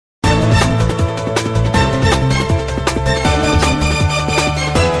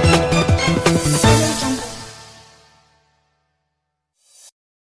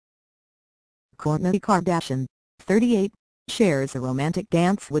Kourtney Kardashian, 38, shares a romantic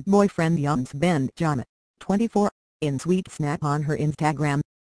dance with boyfriend Younes Bendjima, 24, in sweet snap on her Instagram.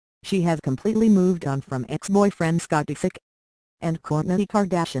 She has completely moved on from ex-boyfriend Scott Disick. And Kourtney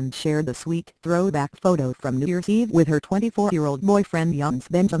Kardashian shared the sweet throwback photo from New Year's Eve with her 24-year-old boyfriend Younes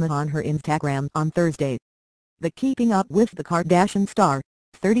Bendjima on her Instagram on Thursday. The Keeping Up with the Kardashian star,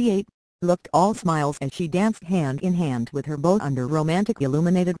 38, looked all smiles as she danced hand-in-hand with her beau under romantic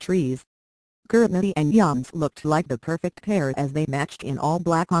illuminated trees. Kourtney and Younes looked like the perfect pair as they matched in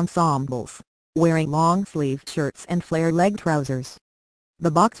all-black ensembles, wearing long-sleeved shirts and flare-leg trousers.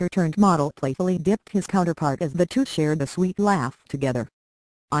 The boxer-turned-model playfully dipped his counterpart as the two shared a sweet laugh together.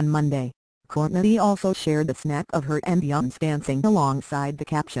 On Monday, Kourtney also shared a snap of her and Younes dancing alongside the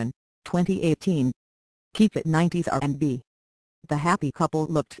caption, 2018. Keep it 90s R&B. The happy couple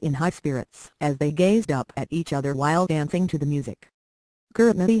looked in high spirits as they gazed up at each other while dancing to the music.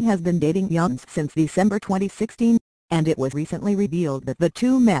 Kourtney has been dating Younes since December 2016, and it was recently revealed that the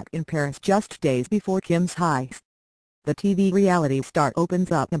two met in Paris just days before Kim's heist. The TV reality star opens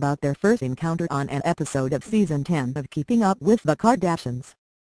up about their first encounter on an episode of Season 10 of Keeping Up with the Kardashians.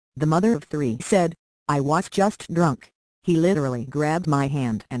 The mother of three said, "I was just drunk. He literally grabbed my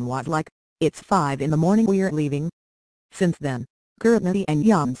hand and was like, 'It's 5 in the morning, we're leaving.'" Since then, Kourtney and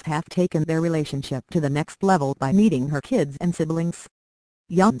Younes have taken their relationship to the next level by meeting her kids and siblings.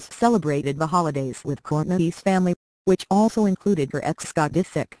 Younes celebrated the holidays with Kourtney's family, which also included her ex Scott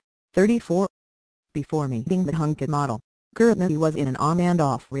Disick, 34. Before meeting the hunk model, Kourtney was in an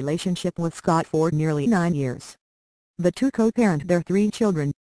on-and-off relationship with Scott for nearly 9 years. The two co-parent their 3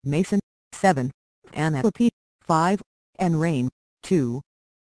 children, Mason, 7, Penelope, 5, and Rain, 2.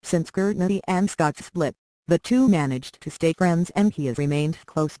 Since Kourtney and Scott split, the two managed to stay friends and he has remained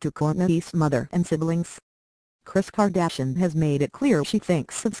close to Kourtney's mother and siblings. Kris Kardashian has made it clear she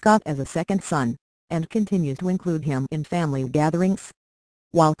thinks of Scott as a second son, and continues to include him in family gatherings.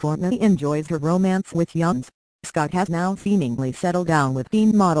 While Kourtney enjoys her romance with Younes, Scott has now seemingly settled down with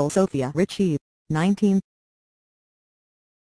teen model Sofia Richie, 19.